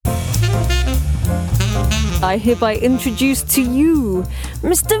I hereby introduce to you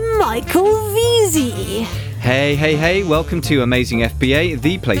Mr. Michael Veazey. Hey, welcome to Amazing FBA,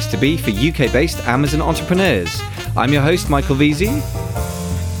 the place to be for UK-based Amazon entrepreneurs. I'm your host, Michael Veazey.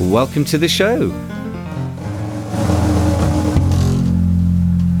 Welcome to the show.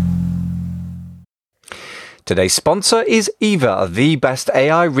 Today's sponsor is Eva, the best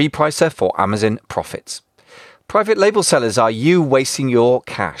AI repricer for Amazon profits. Private label sellers are you wasting your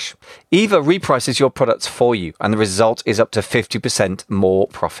cash. Eva reprices your products for you, and the result is up to 50% more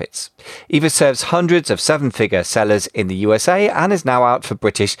profits. Eva serves hundreds of seven-figure sellers in the USA and is now out for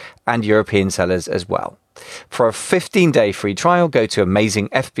British and European sellers as well. For a 15-day free trial, go to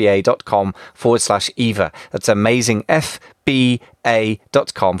amazingfba.com/Eva. That's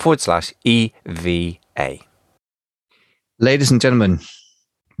amazingfba.com/EVA. Ladies and gentlemen,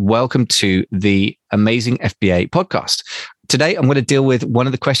 welcome to the Amazing FBA podcast. Today, I'm going to deal with one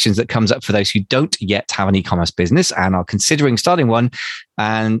of the questions that comes up for those who don't yet have an e-commerce business and are considering starting one.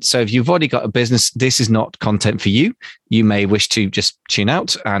 And so if you've already got a business, this is not content for you. You may wish to just tune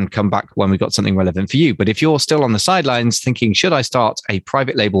out and come back when we've got something relevant for you. But if you're still on the sidelines thinking, should I start a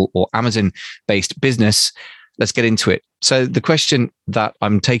private label or Amazon-based business? Let's get into it. So the question that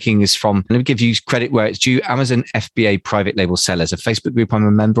I'm taking is from, let me give you credit where it's due, Amazon FBA Private Label Sellers, a Facebook group I'm a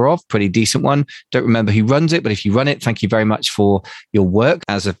member of, pretty decent one. Don't remember who runs it, but if you run it, thank you very much for your work.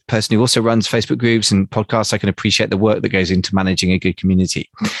 As a person who also runs Facebook groups and podcasts, I can appreciate the work that goes into managing a good community.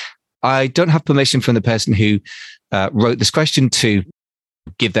 I don't have permission from the person who wrote this question to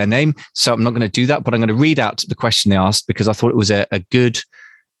give their name, so I'm not going to do that, but I'm going to read out the question they asked because I thought it was a good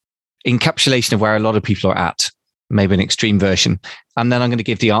encapsulation of where a lot of people are at, maybe an extreme version. And then I'm going to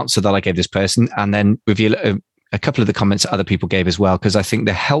give the answer that I gave this person and then reveal a couple of the comments that other people gave as well, because I think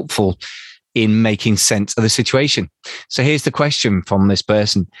they're helpful in making sense of the situation. So here's the question from this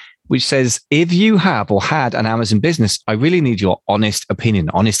person, which says, if you have or had an Amazon business, I really need your honest opinion,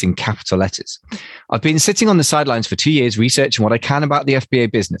 honest in capital letters. I've been sitting on the sidelines for 2 years researching what I can about the FBA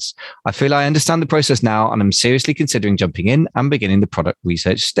business. I feel I understand the process now and I'm seriously considering jumping in and beginning the product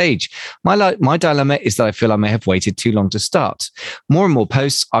research stage. My dilemma is that I feel I may have waited too long to start. More and more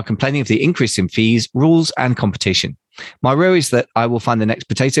posts are complaining of the increase in fees, rules, and competition. My worry is that I will find the next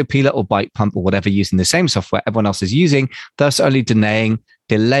potato peeler or bike pump or whatever using the same software everyone else is using, thus only delaying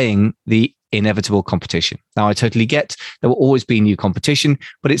the inevitable competition. Now, I totally get there will always be new competition,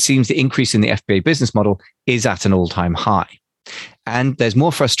 but it seems the increase in the FBA business model is at an all-time high. And there's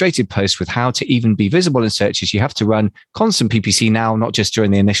more frustrated posts with how to even be visible in searches. You have to run constant PPC now, not just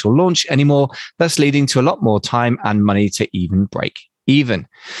during the initial launch anymore, thus leading to a lot more time and money to even break even.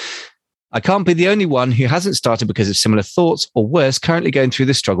 I can't be the only one who hasn't started because of similar thoughts, or worse, currently going through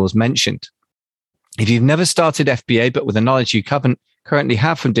the struggles mentioned. If you've never started FBA, but with the knowledge you currently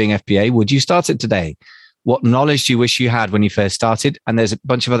have from doing FBA, would you start it today? What knowledge do you wish you had when you first started? And there's a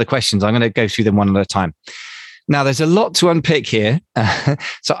bunch of other questions. I'm going to go through them one at a time. Now, there's a lot to unpick here.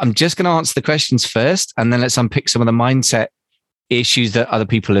 So I'm just going to answer the questions first, and then let's unpick some of the mindset issues that other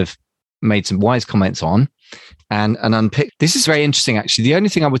people have made some wise comments on. And unpick. This is very interesting, actually. The only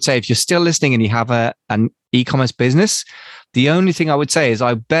thing I would say, if you're still listening and you have an e-commerce business, the only thing I would say is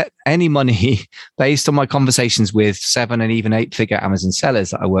I bet any money based on my conversations with 7 and even 8-figure Amazon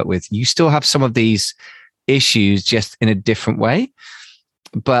sellers that I work with, you still have some of these issues just in a different way.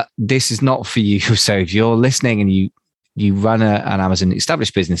 But this is not for you. So if you're listening and you run an Amazon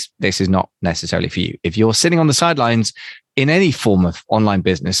established business, this is not necessarily for you. If you're sitting on the sidelines in any form of online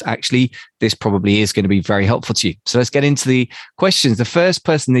business, actually, this probably is going to be very helpful to you. So let's get into the questions. The first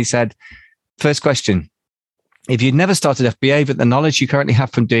person, they said, first question, if you'd never started FBA, but the knowledge you currently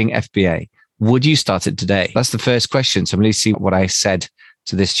have from doing FBA, would you start it today? That's the first question. So I'm going to see what I said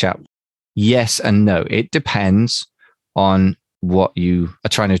to this chap. Yes and no. It depends on what you are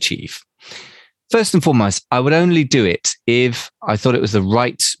trying to achieve. First and foremost, I would only do it if I thought it was the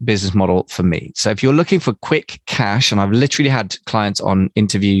right business model for me. So if you're looking for quick cash, and I've literally had clients on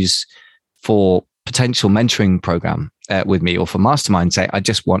interviews for potential mentoring program with me or for mastermind say, I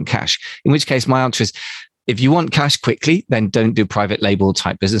just want cash. In which case my answer is, if you want cash quickly, then don't do private label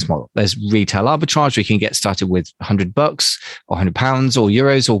type business model. There's retail arbitrage where you can get started with $100 or £100 or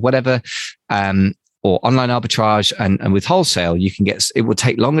euros or whatever. Or online arbitrage, and with wholesale, you can get, it will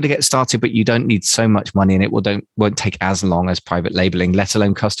take longer to get started, but you don't need so much money, and it won't take as long as private labeling, let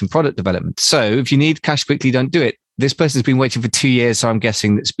alone custom product development. So if you need cash quickly, don't do it. this person's been waiting for 2 years, so I'm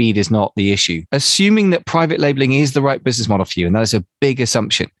guessing that speed is not the issue. Assuming that private labeling is the right business model for you, and that is a big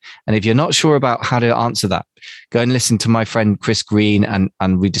assumption. And if you're not sure about how to answer that, go and listen to my friend Chris Green,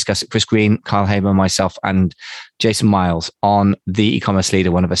 and we discuss it. Chris Green, Kyle Haber, myself, and Jason Miles on The E-Commerce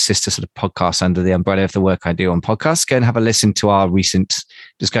Leader, one of our sister sort of podcasts under the umbrella of the work I do on podcasts. Go and have a listen to our recent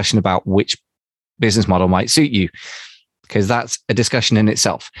discussion about which business model might suit you, because that's a discussion in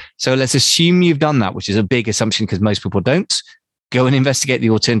itself. So let's assume you've done that, which is a big assumption because most people don't. Go and investigate the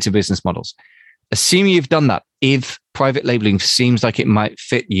alternative business models. Assuming you've done that, if private labeling seems like it might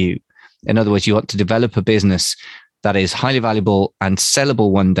fit you, in other words, you want to develop a business that is highly valuable and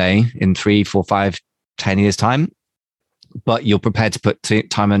sellable one day in 3, 4, 5, 10 years' time, but you're prepared to put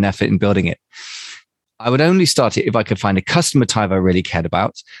time and effort in building it. I would only start it if I could find a customer type I really cared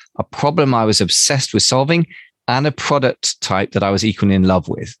about, a problem I was obsessed with solving, and a product type that I was equally in love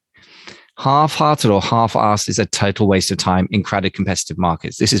with. Half-hearted or half-assed is a total waste of time in crowded competitive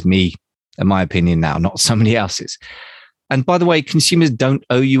markets. This is me, in my opinion now, not somebody else's. And by the way, consumers don't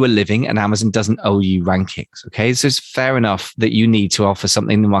owe you a living and Amazon doesn't owe you rankings. Okay, so it's fair enough that you need to offer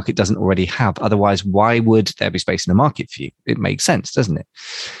something the market doesn't already have. Otherwise, why would there be space in the market for you? It makes sense, doesn't it?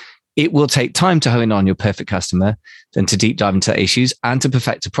 It will take time to hone on your perfect customer, then to deep dive into issues and to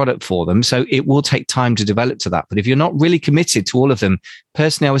perfect a product for them. So it will take time to develop to that. But if you're not really committed to all of them,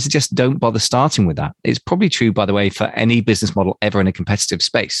 personally, I would suggest don't bother starting with that. It's probably true, by the way, for any business model ever in a competitive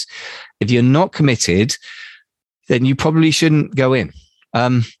space. If you're not committed, then you probably shouldn't go in.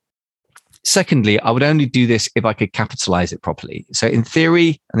 Secondly, I would only do this if I could capitalize it properly. So in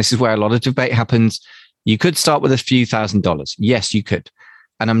theory, and this is where a lot of debate happens, you could start with a few $1,000s. Yes, you could.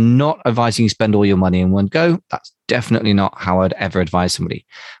 And I'm not advising you spend all your money in one go. That's definitely not how I'd ever advise somebody.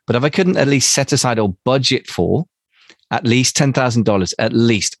 But if I couldn't at least set aside or budget for at least $10,000, at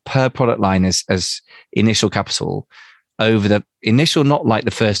least per product line as initial capital over the initial, not like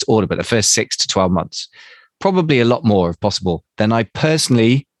the first order, but the first 6 to 12 months, probably a lot more if possible, then I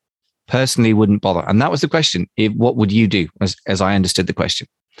personally wouldn't bother. And that was the question. What would you do as I understood the question?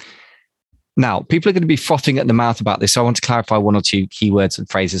 Now, people are going to be frothing at the mouth about this. So I want to clarify 1 or 2 keywords and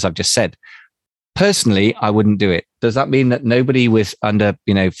phrases I've just said. Personally, I wouldn't do it. Does that mean that nobody with under,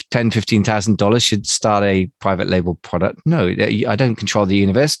 $10,000, $15,000 should start a private label product? No, I don't control the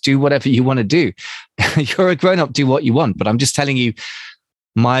universe. Do whatever you want to do. You're a grown-up, do what you want. But I'm just telling you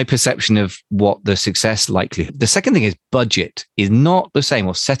my perception of what the success likelihood. The second thing is budget is not the same,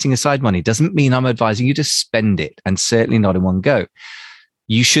 or setting aside money doesn't mean I'm advising you to spend it, and certainly not in one go.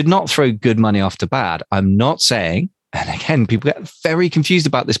 You should not throw good money after bad. I'm not saying, and again, people get very confused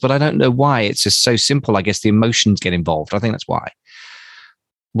about this, but I don't know why. It's just so simple. I guess the emotions get involved. I think that's why.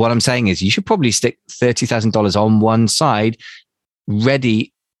 What I'm saying is you should probably stick $30,000 on one side,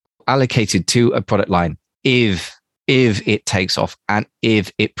 ready, allocated to a product line if it takes off and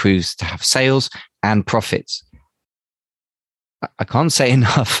if it proves to have sales and profits. I can't say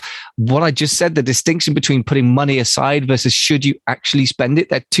enough. What I just said, the distinction between putting money aside versus should you actually spend it,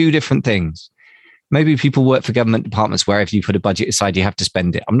 they're two different things. Maybe people work for government departments where if you put a budget aside, you have to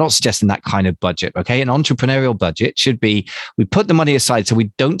spend it. I'm not suggesting that kind of budget, okay? An entrepreneurial budget should be, we put the money aside so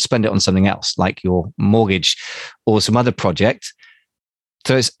we don't spend it on something else, like your mortgage or some other project.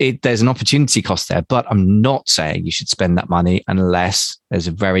 So there's an opportunity cost there, but I'm not saying you should spend that money unless there's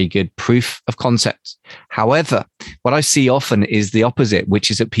a very good proof of concept. However, what I see often is the opposite, which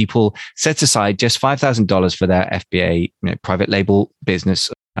is that people set aside just $5,000 for their FBA, private label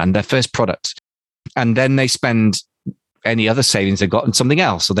business and their first product. And then they spend any other savings they've got on something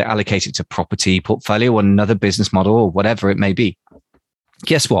else, or they allocate it to property, portfolio, or another business model, or whatever it may be.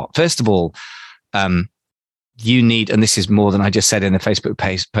 Guess what? First of all, you need, and this is more than I just said in the Facebook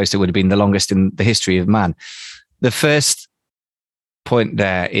post, it would have been the longest in the history of man. The first point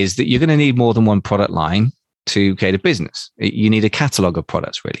there is that you're going to need more than one product line to create a business. You need a catalog of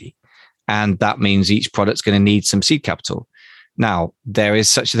products, really. And that means each product's going to need some seed capital. Now, there is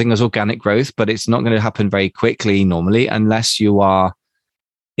such a thing as organic growth, but it's not going to happen very quickly normally unless you are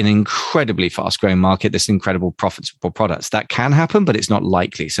in an incredibly fast-growing market, this incredible profitable products. That can happen, but it's not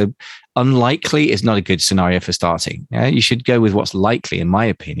likely. So unlikely is not a good scenario for starting. Yeah? You should go with what's likely, in my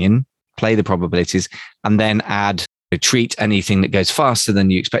opinion, play the probabilities, and then treat anything that goes faster than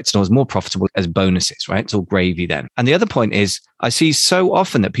you expected or is more profitable as bonuses, right? It's all gravy then. And the other point is, I see so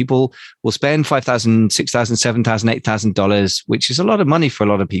often that people will spend $5,000, $6,000, $7,000, $8,000, which is a lot of money for a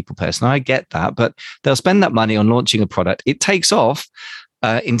lot of people personally. I get that, but they'll spend that money on launching a product. It takes off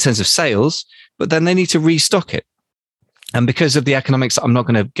in terms of sales, but then they need to restock it. And because of the economics that I'm not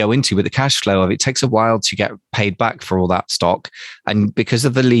going to go into with the cash flow of it, takes a while to get paid back for all that stock. And because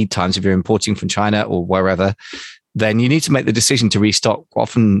of the lead times, if you're importing from China or wherever, then you need to make the decision to restock,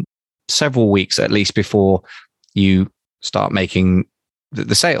 often several weeks at least before you start making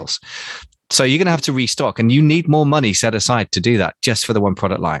the sales. So you're going to have to restock, and you need more money set aside to do that just for the one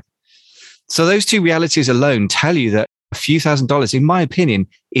product line. So those two realities alone tell you that a few $1,000s, in my opinion,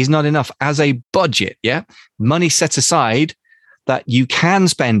 is not enough as a budget. Yeah. Money set aside that you can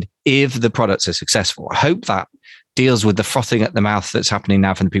spend if the products are successful. I hope that deals with the frothing at the mouth that's happening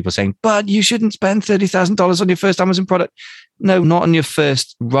now from the people saying, but you shouldn't spend $30,000 on your first Amazon product. No, not on your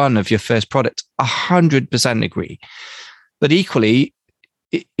first run of your first product. 100% agree. But equally,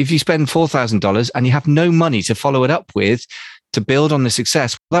 if you spend $4,000 and you have no money to follow it up with to build on the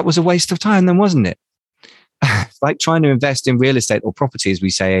success, that was a waste of time then, wasn't it? It's like trying to invest in real estate or property, as we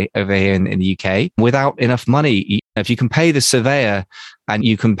say over here in the UK, without enough money. If you can pay the surveyor and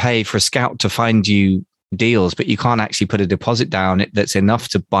you can pay for a scout to find you deals, but you can't actually put a deposit down that's enough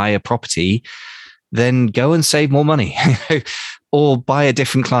to buy a property, then go and save more money or buy a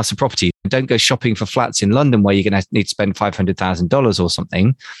different class of property. Don't go shopping for flats in London where you're going to need to spend $500,000 or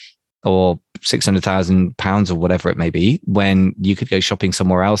something, or £600,000 or whatever it may be, when you could go shopping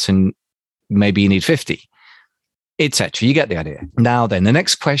somewhere else and maybe you need 50, etc. You get the idea. Now then, the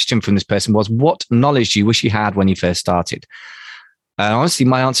next question from this person was, what knowledge do you wish you had when you first started? Honestly,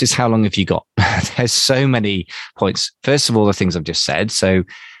 my answer is, how long have you got? There's so many points. First of all, the things I've just said. So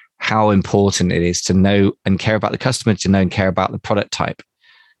how important it is to know and care about the customer, to know and care about the product type,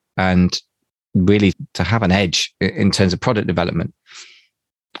 and really to have an edge in terms of product development.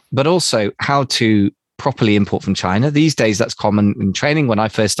 But also how to properly import from China. These days, that's common in training. When I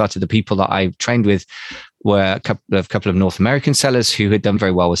first started, the people that I trained with were a couple of North American sellers who had done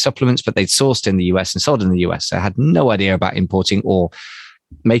very well with supplements, but they'd sourced in the US and sold in the US. So I had no idea about importing or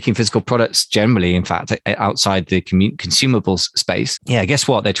making physical products generally, in fact, outside the consumables space. Yeah, guess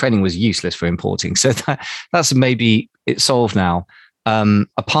what? Their training was useless for importing. So that's maybe it's solved now.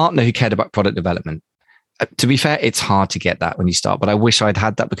 A partner who cared about product development. To be fair, it's hard to get that when you start, but I wish I'd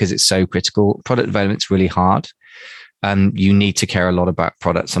had that because it's so critical. Product development's really hard. You need to care a lot about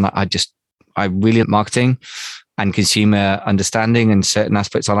products. And I really like marketing and consumer understanding and certain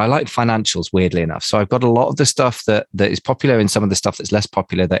aspects. And I like financials, weirdly enough. So I've got a lot of the stuff that is popular and some of the stuff that's less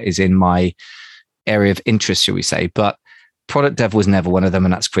popular that is in my area of interest, shall we say. But product dev was never one of them.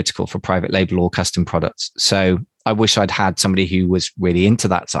 And that's critical for private label or custom products. So I wish I'd had somebody who was really into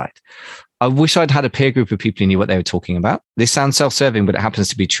that side. I wish I'd had a peer group of people who knew what they were talking about. This sounds self-serving, but it happens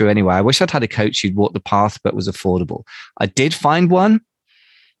to be true anyway. I wish I'd had a coach who'd walked the path, but was affordable. I did find one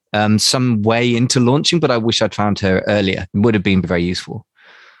some way into launching, but I wish I'd found her earlier. It would have been very useful.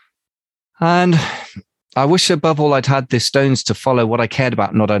 And I wish above all I'd had the stones to follow what I cared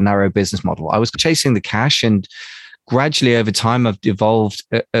about, not a narrow business model. I was chasing the cash, and gradually over time, I've evolved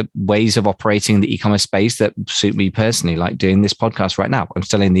ways of operating in the e-commerce space that suit me personally, like doing this podcast right now. I'm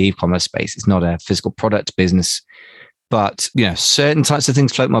still in the e-commerce space. It's not a physical product business, but certain types of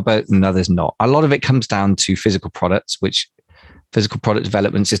things float my boat and others not. A lot of it comes down to physical products, which physical product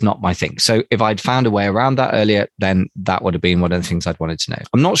development is not my thing. So if I'd found a way around that earlier, then that would have been one of the things I'd wanted to know.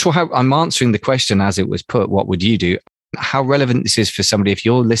 I'm not sure how I'm answering the question as it was put. What would you do? How relevant this is for somebody, if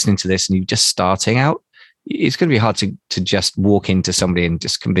you're listening to this and you're just starting out, it's going to be hard to just walk into somebody and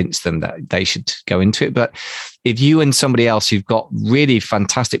just convince them that they should go into it. But if you and somebody else who've got really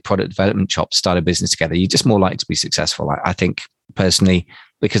fantastic product development chops start a business together, you're just more likely to be successful. I think personally,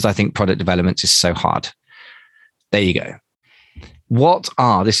 because I think product development is so hard. There you go.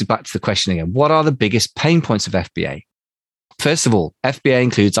 This is back to the question again. What are the biggest pain points of FBA? First of all, FBA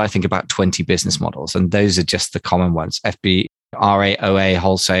includes, I think, about 20 business models, and those are just the common ones. FBA, RA, OA,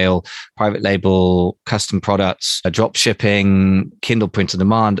 wholesale, private label, custom products, drop shipping, Kindle print on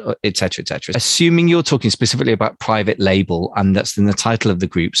demand, et cetera, et cetera. Assuming you're talking specifically about private label, and that's in the title of the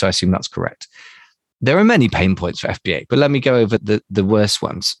group, so I assume that's correct. There are many pain points for FBA, but let me go over the worst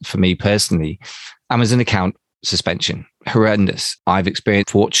ones for me personally. Amazon account suspension, horrendous. I've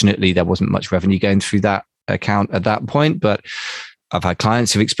experienced, fortunately, there wasn't much revenue going through that account at that point, but I've had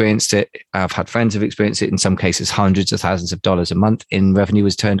clients who've experienced it. I've had friends who've experienced it. In some cases, hundreds of thousands of dollars a month in revenue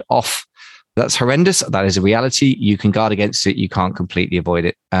was turned off. That's horrendous. That is a reality. You can guard against it. You can't completely avoid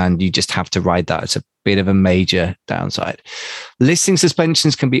it. And you just have to ride that. It's a bit of a major downside. Listing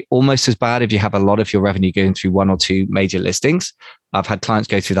suspensions can be almost as bad if you have a lot of your revenue going through one or two major listings. I've had clients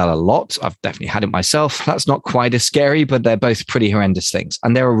go through that a lot. I've definitely had it myself. That's not quite as scary, but they're both pretty horrendous things.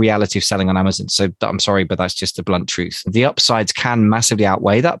 And they're a reality of selling on Amazon. So I'm sorry, but that's just the blunt truth. The upsides can massively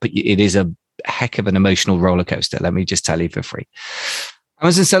outweigh that, but it is a heck of an emotional roller coaster. Let me just tell you for free.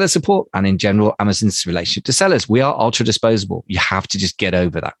 Amazon seller support, and in general, Amazon's relationship to sellers. We are ultra disposable. You have to just get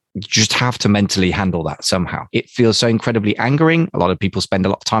over that. You just have to mentally handle that somehow. It feels so incredibly angering. A lot of people spend a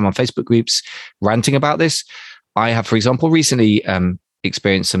lot of time on Facebook groups ranting about this. I have, for example, recently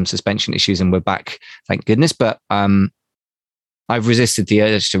experienced some suspension issues and we're back, thank goodness. But I've resisted the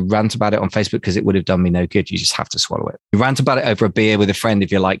urge to rant about it on Facebook because it would have done me no good. You just have to swallow it. You rant about it over a beer with a friend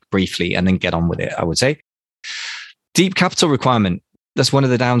if you like, briefly, and then get on with it, I would say. Deep capital requirement. That's one of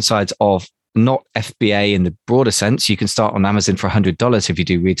the downsides of not FBA in the broader sense. You can start on Amazon for $100 if you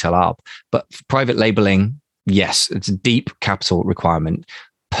do retail ARB. But for private labeling, yes, it's a deep capital requirement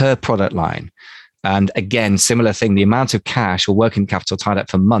per product line. And again, similar thing, the amount of cash or working capital tied up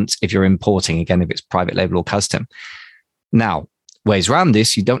for months if you're importing, again, if it's private label or custom. Now, ways around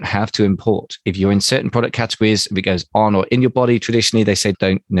this, you don't have to import. If you're in certain product categories, if it goes on or in your body, traditionally they say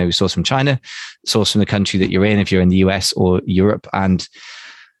don't source from China, source from the country that you're in if you're in the US or Europe. And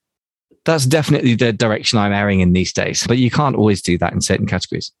that's definitely the direction I'm erring in these days. But you can't always do that in certain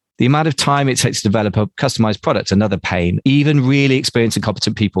categories. The amount of time it takes to develop a customized product, another pain. Even really experienced and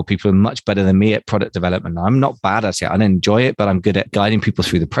competent people are much better than me at product development. I'm not bad at it. I don't enjoy it, but I'm good at guiding people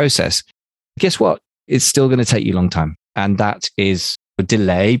through the process. Guess what? It's still going to take you a long time. And that is a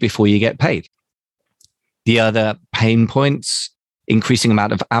delay before you get paid. The other pain points, increasing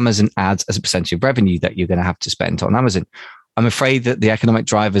amount of Amazon ads as a percentage of revenue that you're going to have to spend on Amazon. I'm afraid that the economic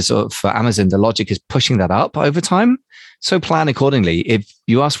drivers for Amazon, the logic is pushing that up over time. So plan accordingly. If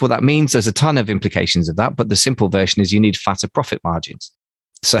you ask what that means, there's a ton of implications of that. But the simple version is you need fatter profit margins.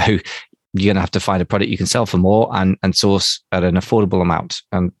 So you're going to have to find a product you can sell for more and source at an affordable amount.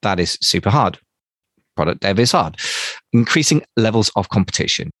 And that is super hard. Product dev is hard. Increasing levels of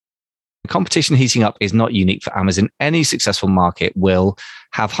competition. Competition heating up is not unique for Amazon. Any successful market will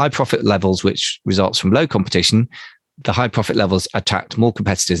have high profit levels, which results from low competition. The high profit levels attract more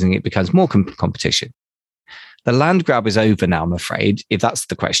competitors and it becomes more competition. The land grab is over now, I'm afraid. If that's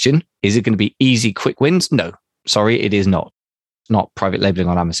the question, is it going to be easy, quick wins? No, sorry, it is not. Not private labeling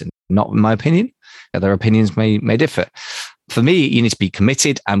on Amazon. Not in my opinion. Other opinions may differ. For me, you need to be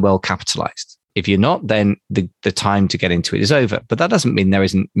committed and well capitalized. If you're not, then the time to get into it is over. But that doesn't mean there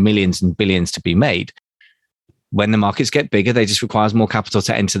isn't millions and billions to be made. When the markets get bigger, they just requires more capital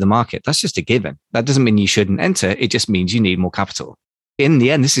to enter the market. That's just a given. That doesn't mean you shouldn't enter. It just means you need more capital. In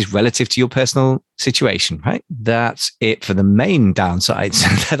the end, this is relative to your personal situation, right? That's it for the main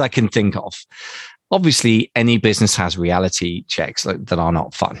downsides that I can think of. Obviously, any business has reality checks that are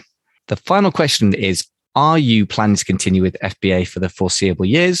not fun. The final question is, are you planning to continue with FBA for the foreseeable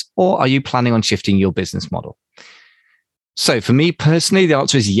years, or are you planning on shifting your business model? So for me personally, the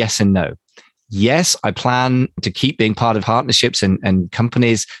answer is yes and no. Yes, I plan to keep being part of partnerships and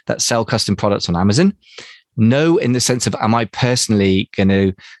companies that sell custom products on Amazon. No, in the sense of, am I personally going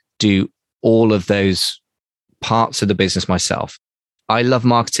to do all of those parts of the business myself? I love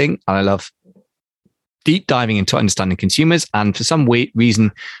marketing and I love deep diving into understanding consumers. And for some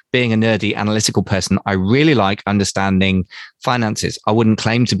reason, being a nerdy analytical person, I really like understanding finances. I wouldn't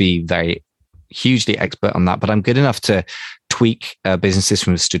claim to be very hugely expert on that, but I'm good enough to tweak businesses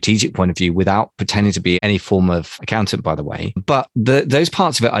from a strategic point of view without pretending to be any form of accountant, by the way. But those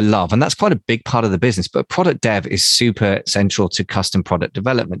parts of it I love, and that's quite a big part of the business. But product dev is super central to custom product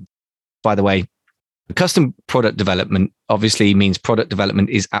development. By the way, custom product development obviously means product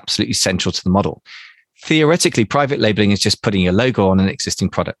development is absolutely central to the model. Theoretically, private labeling is just putting your logo on an existing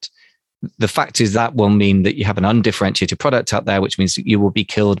product. The fact is that will mean that you have an undifferentiated product out there, which means that you will be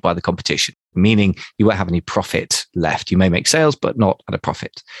killed by the competition, meaning you won't have any profit left. You may make sales, but not at a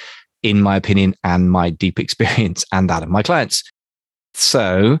profit, in my opinion, and my deep experience and that of my clients.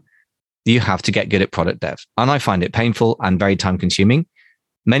 So you have to get good at product dev. And I find it painful and very time consuming.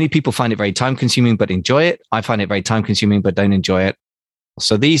 Many people find it very time consuming, but enjoy it. I find it very time consuming, but don't enjoy it.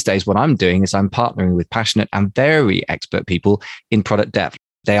 So these days, what I'm doing is I'm partnering with passionate and very expert people in product dev.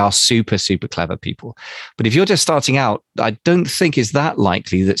 They are super, super clever people. But if you're just starting out, I don't think it's that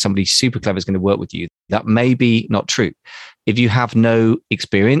likely that somebody super clever is going to work with you. That may be not true. If you have no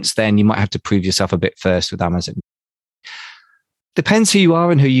experience, then you might have to prove yourself a bit first with Amazon. Depends who you are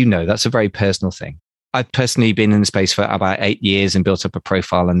and who you know. That's a very personal thing. I've personally been in the space for about 8 years and built up a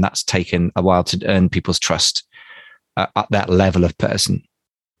profile, and that's taken a while to earn people's trust at that level of person.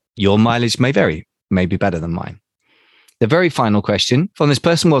 Your mileage may vary, may be better than mine. The very final question from this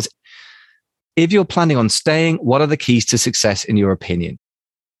person was, if you're planning on staying, what are the keys to success in your opinion?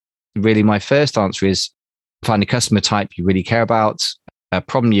 Really, my first answer is find a customer type you really care about, a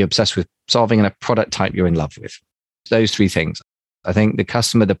problem you're obsessed with solving, and a product type you're in love with. Those three things. I think the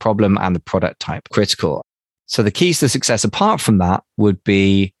customer, the problem, and the product type, critical. So the keys to success, apart from that, would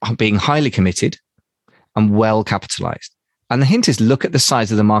be being highly committed and well capitalized. And the hint is look at the size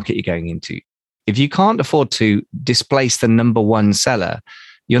of the market you're going into. If you can't afford to displace the number one seller,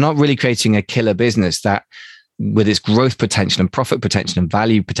 you're not really creating a killer business that, with its growth potential and profit potential and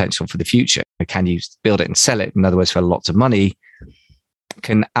value potential for the future, can you build it and sell it, in other words, for lots of money,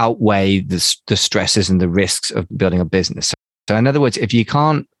 can outweigh the stresses and the risks of building a business. So in other words, if you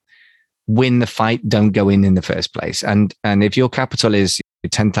can't win the fight, don't go in the first place. And if your capital is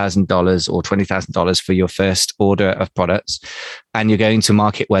 $10,000 or $20,000 for your first order of products, and you're going to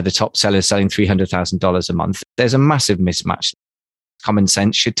market where the top seller is selling $300,000 a month, there's a massive mismatch. Common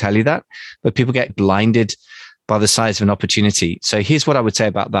sense should tell you that, but people get blinded by the size of an opportunity. So here's what I would say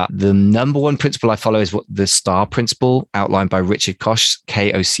about that. The number one principle I follow is what the STAR principle outlined by Richard Koch,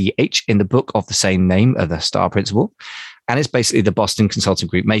 Koch, in the book of the same name, the STAR principle. And it's basically the Boston Consulting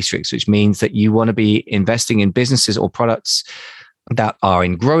Group matrix, which means that you want to be investing in businesses or products that are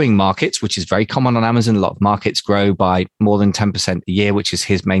in growing markets, which is very common on Amazon. A lot of markets grow by more than 10% a year, which is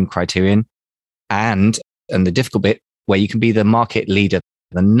his main criterion. And the difficult bit, where you can be the market leader,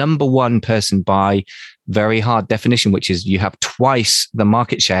 the number one person by very hard definition, which is you have twice the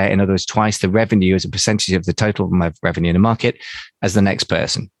market share, in other words, twice the revenue as a percentage of the total revenue in the market as the next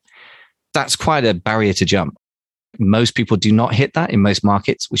person. That's quite a barrier to jump. Most people do not hit that in most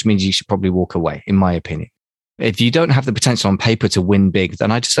markets, which means you should probably walk away, in my opinion. If you don't have the potential on paper to win big,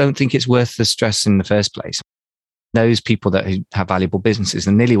 then I just don't think it's worth the stress in the first place. Those people that have valuable businesses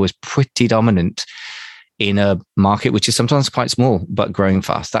are nearly always pretty dominant in a market which is sometimes quite small, but growing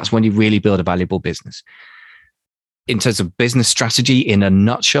fast. That's when you really build a valuable business. In terms of business strategy, in a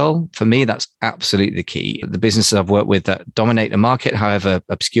nutshell, for me, that's absolutely the key. The businesses I've worked with that dominate the market, however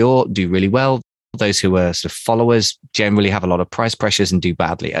obscure, do really well. Those who are sort of followers generally have a lot of price pressures and do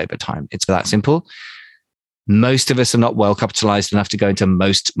badly over time. It's that simple. Most of us are not well capitalized enough to go into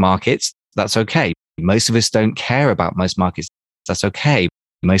most markets. That's okay. Most of us don't care about most markets. That's okay.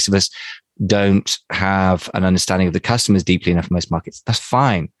 Most of us don't have an understanding of the customers deeply enough in most markets. That's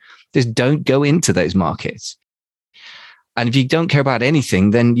fine. Just don't go into those markets. And if you don't care about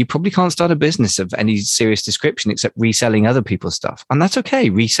anything, then you probably can't start a business of any serious description except reselling other people's stuff. And that's okay.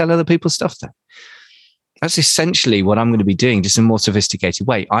 Resell other people's stuff then. That's essentially what I'm going to be doing, just in a more sophisticated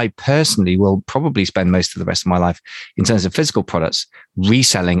way. I personally will probably spend most of the rest of my life in terms of physical products,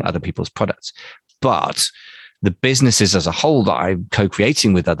 reselling other people's products. But the businesses as a whole that I'm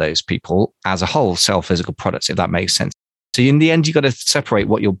co-creating with those people as a whole sell physical products, if that makes sense. So in the end, you've got to separate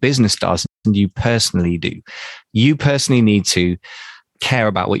what your business does and you personally do. You personally need to care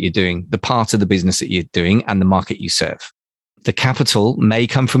about what you're doing, the part of the business that you're doing and the market you serve. The capital may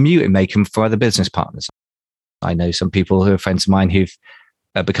come from you. It may come from other business partners. I know some people who are friends of mine who've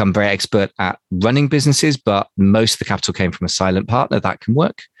become very expert at running businesses, but most of the capital came from a silent partner. That can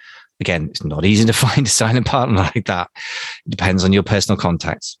work. Again, it's not easy to find a silent partner like that. It depends on your personal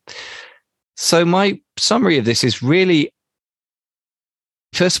contacts. So my summary of this is really,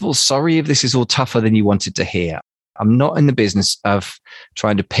 first of all, sorry if this is all tougher than you wanted to hear. I'm not in the business of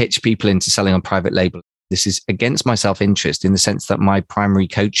trying to pitch people into selling on private label. This is against my self-interest in the sense that my primary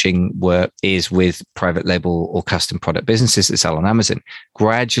coaching work is with private label or custom product businesses that sell on Amazon.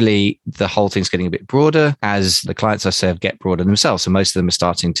 Gradually, the whole thing's getting a bit broader as the clients I serve get broader themselves. So most of them are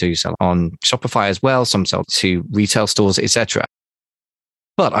starting to sell on Shopify as well. Some sell to retail stores, etc.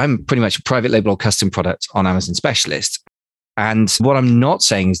 But I'm pretty much a private label or custom product on Amazon specialist. And what I'm not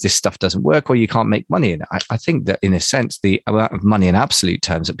saying is this stuff doesn't work or you can't make money in it. I think that in a sense, the amount of money in absolute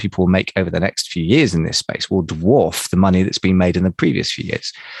terms that people will make over the next few years in this space will dwarf the money that's been made in the previous few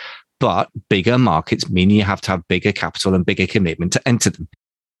years. But bigger markets mean you have to have bigger capital and bigger commitment to enter them.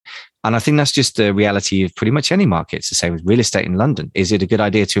 And I think that's just the reality of pretty much any market. It's the same with real estate in London. Is it a good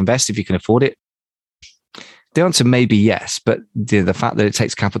idea to invest if you can afford it? The answer may be yes, but the fact that it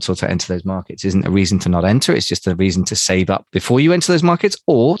takes capital to enter those markets isn't a reason to not enter. It's just a reason to save up before you enter those markets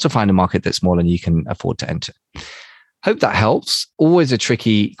or to find a market that's small and you can afford to enter. Hope that helps. Always a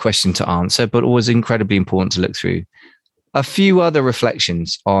tricky question to answer, but always incredibly important to look through. A few other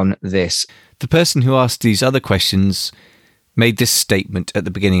reflections on this. The person who asked these other questions made this statement at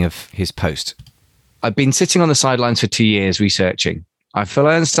the beginning of his post. I've been sitting on the sidelines for 2 years researching. I feel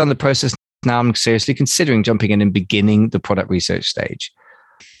I understand the process. Now I'm seriously considering jumping in and beginning the product research stage.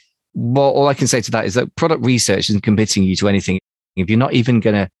 Well, all I can say to that is that product research isn't committing you to anything. If you're not even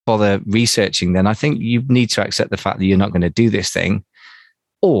going to bother researching, then I think you need to accept the fact that you're not going to do this thing.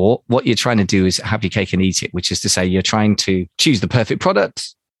 Or what you're trying to do is have your cake and eat it, which is to say you're trying to choose the perfect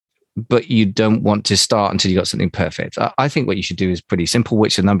product, but you don't want to start until you got something perfect. I think what you should do is pretty simple,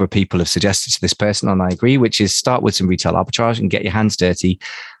 which a number of people have suggested to this person, and I agree, which is start with some retail arbitrage and get your hands dirty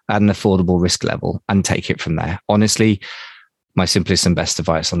at an affordable risk level and take it from there. Honestly, my simplest and best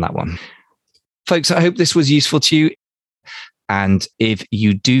advice on that one. Folks, I hope this was useful to you. And if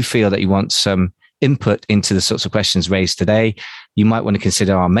you do feel that you want some input into the sorts of questions raised today, you might want to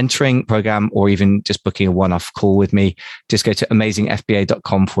consider our mentoring program or even just booking a one-off call with me. Just go to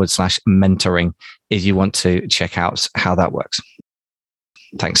amazingfba.com/mentoring if you want to check out how that works.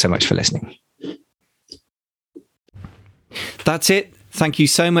 Thanks so much for listening. That's it. Thank you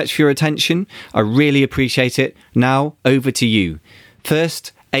so much for your attention. I really appreciate it. Now over to you.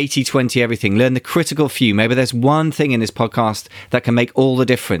 First, 80-20 everything. Learn the critical few. Maybe there's one thing in this podcast that can make all the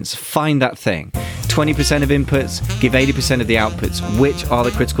difference. Find that thing. 20% of inputs, give 80% of the outputs. Which are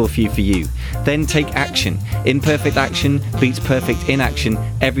the critical few for you? Then take action. Imperfect action beats perfect inaction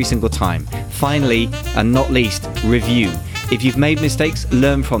every single time. Finally, and not least, review. If you've made mistakes,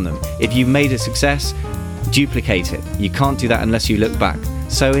 learn from them. If you've made a success, duplicate it. You can't do that unless you look back.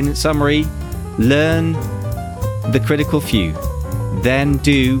 So in summary, learn the critical few. Then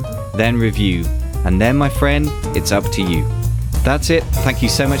do, then review. And then, my friend, it's up to you. That's it. Thank you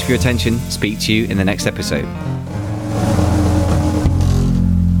so much for your attention. Speak to you in the next episode.